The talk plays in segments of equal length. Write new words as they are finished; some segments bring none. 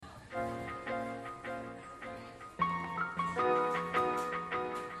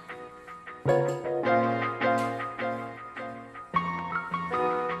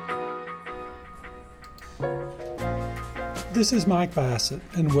This is Mike Bassett,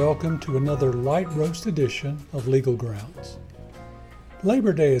 and welcome to another light roast edition of Legal Grounds.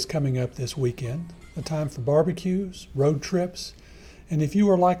 Labor Day is coming up this weekend, a time for barbecues, road trips, and if you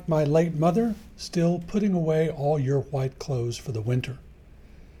are like my late mother, still putting away all your white clothes for the winter.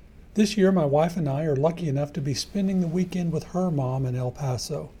 This year, my wife and I are lucky enough to be spending the weekend with her mom in El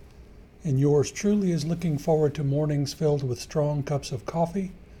Paso, and yours truly is looking forward to mornings filled with strong cups of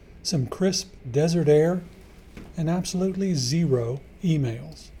coffee, some crisp desert air, and absolutely zero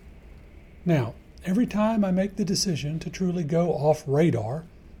emails. Now, every time I make the decision to truly go off radar,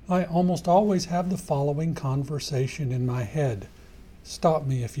 I almost always have the following conversation in my head. Stop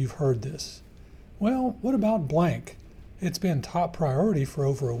me if you've heard this. Well, what about blank? It's been top priority for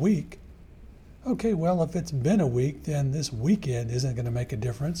over a week. Okay, well, if it's been a week, then this weekend isn't going to make a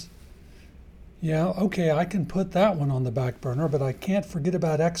difference. Yeah, okay, I can put that one on the back burner, but I can't forget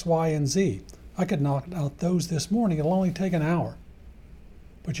about X, Y, and Z. I could knock out those this morning. It'll only take an hour.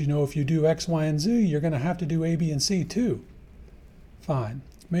 But you know, if you do X, Y, and Z, you're going to have to do A, B, and C too. Fine.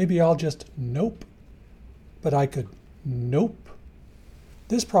 Maybe I'll just nope. But I could nope.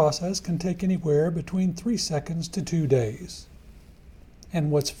 This process can take anywhere between 3 seconds to 2 days. And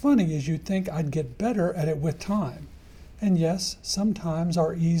what's funny is you'd think I'd get better at it with time. And yes, some times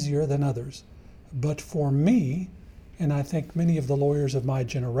are easier than others. But for me, and I think many of the lawyers of my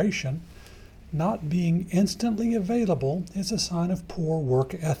generation, not being instantly available is a sign of poor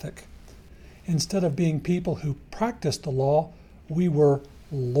work ethic. Instead of being people who practiced the law, we were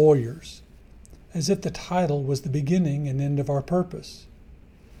lawyers, as if the title was the beginning and end of our purpose.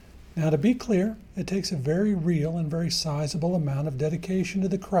 Now, to be clear, it takes a very real and very sizable amount of dedication to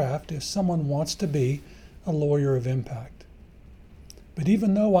the craft if someone wants to be a lawyer of impact. But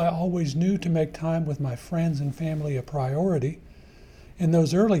even though I always knew to make time with my friends and family a priority, in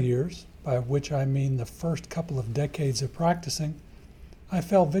those early years, by which I mean the first couple of decades of practicing, I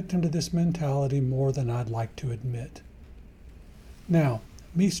fell victim to this mentality more than I'd like to admit. Now,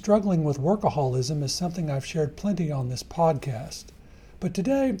 me struggling with workaholism is something I've shared plenty on this podcast, but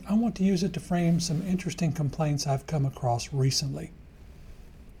today I want to use it to frame some interesting complaints I've come across recently.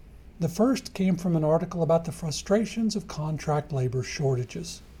 The first came from an article about the frustrations of contract labor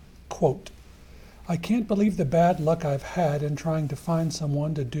shortages. Quote, I can't believe the bad luck I've had in trying to find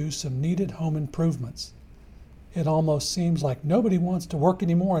someone to do some needed home improvements. It almost seems like nobody wants to work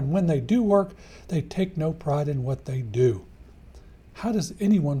anymore, and when they do work, they take no pride in what they do. How does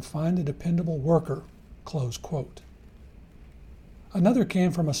anyone find a dependable worker? Close quote. Another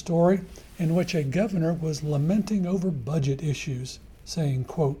came from a story in which a governor was lamenting over budget issues, saying,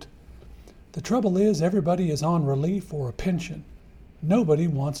 quote, the trouble is everybody is on relief or a pension. Nobody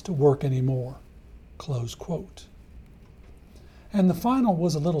wants to work anymore. Close quote. And the final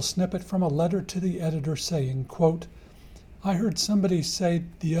was a little snippet from a letter to the editor saying, quote, I heard somebody say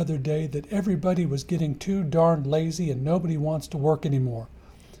the other day that everybody was getting too darn lazy and nobody wants to work anymore.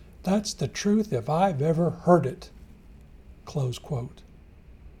 That's the truth if I've ever heard it. Close quote.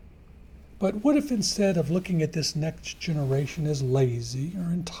 But what if instead of looking at this next generation as lazy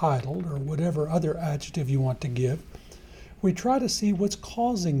or entitled or whatever other adjective you want to give, we try to see what's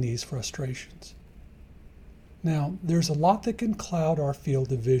causing these frustrations? Now, there's a lot that can cloud our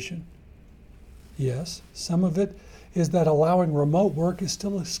field of vision. Yes, some of it is that allowing remote work is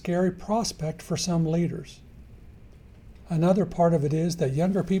still a scary prospect for some leaders. Another part of it is that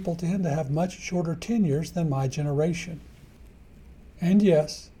younger people tend to have much shorter tenures than my generation. And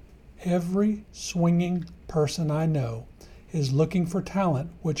yes, every swinging person I know is looking for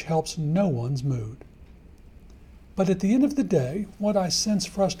talent, which helps no one's mood. But at the end of the day, what I sense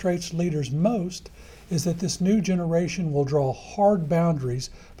frustrates leaders most is that this new generation will draw hard boundaries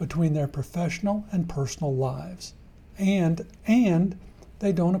between their professional and personal lives. And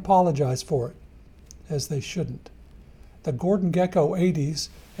they don't apologize for it, as they shouldn't. The Gordon Gekko 80s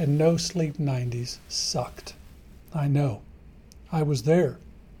and no sleep 90s sucked. I know. I was there.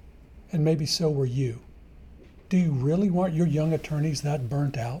 And maybe so were you. Do you really want your young attorneys that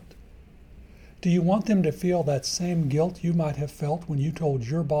burnt out? Do you want them to feel that same guilt you might have felt when you told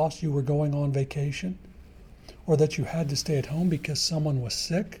your boss you were going on vacation? Or that you had to stay at home because someone was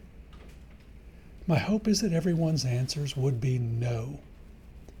sick? My hope is that everyone's answers would be no.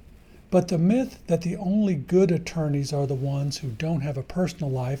 But the myth that the only good attorneys are the ones who don't have a personal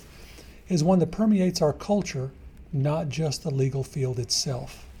life is one that permeates our culture, not just the legal field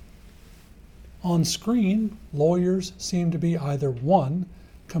itself. On screen, lawyers seem to be either 1,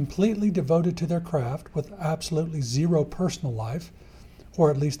 completely devoted to their craft with absolutely zero personal life,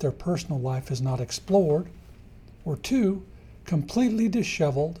 or at least their personal life is not explored, or 2, completely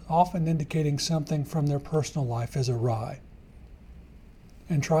disheveled, often indicating something from their personal life is awry.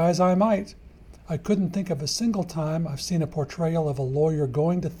 and try as I might, I couldn't think of a single time I've seen a portrayal of a lawyer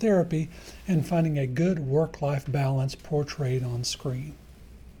going to therapy and finding a good work-life balance portrayed on screen.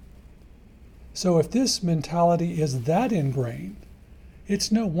 So if this mentality is that ingrained,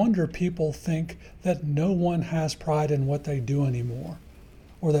 it's no wonder people think that no one has pride in what they do anymore,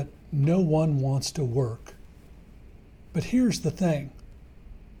 or that no one wants to work. But here's the thing.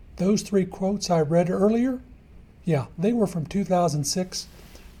 Those 3 quotes I read earlier, they were from 2006,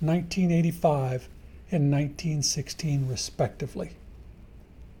 1985, and 1916 respectively.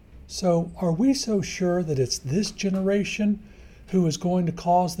 So are we so sure that it's this generation who is going to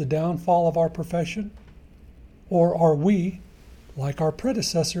cause the downfall of our profession? Or are we, like our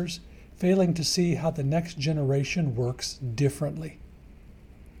predecessors, failing to see how the next generation works differently?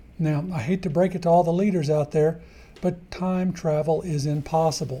 Now, I hate to break it to all the leaders out there, but time travel is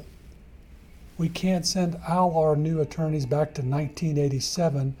impossible. We can't send all our new attorneys back to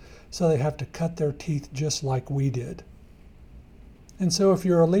 1987 so they have to cut their teeth just like we did. And so if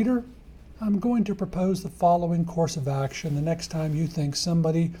you're a leader, I'm going to propose the following course of action the next time you think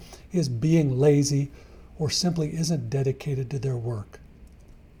somebody is being lazy or simply isn't dedicated to their work.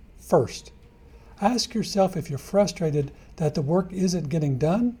 First, ask yourself if you're frustrated that the work isn't getting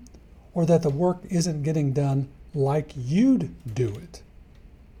done or that the work isn't getting done like you'd do it.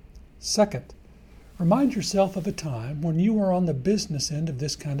 Second, remind yourself of a time when you were on the business end of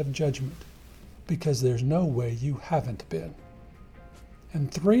this kind of judgment, because there's no way you haven't been.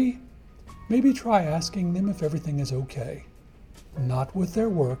 And 3, maybe try asking them if everything is okay, not with their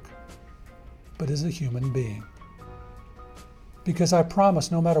work, but as a human being. Because I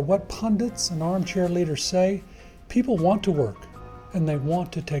promise, no matter what pundits and armchair leaders say, people want to work and they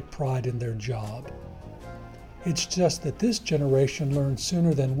want to take pride in their job. It's just that this generation learned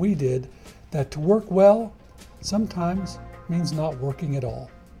sooner than we did that to work well sometimes means not working at all.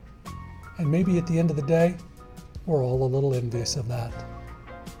 And maybe at the end of the day, we're all a little envious of that.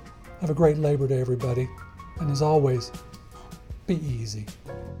 Have a great Labor Day, everybody. And as always, be easy.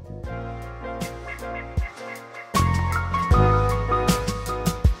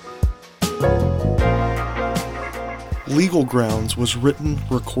 Legal Grounds was written,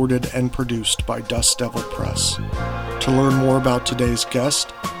 recorded, and produced by Dust Devil Press. To learn more about today's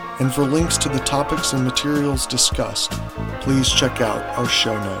guest, and for links to the topics and materials discussed, please check out our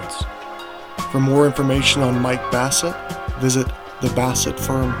show notes. For more information on Mike Bassett, visit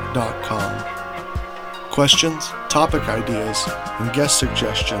thebassettfirm.com. Questions, topic ideas, and guest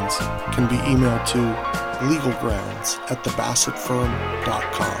suggestions can be emailed to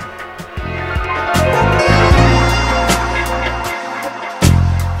legalgrounds@thebassettfirm.com.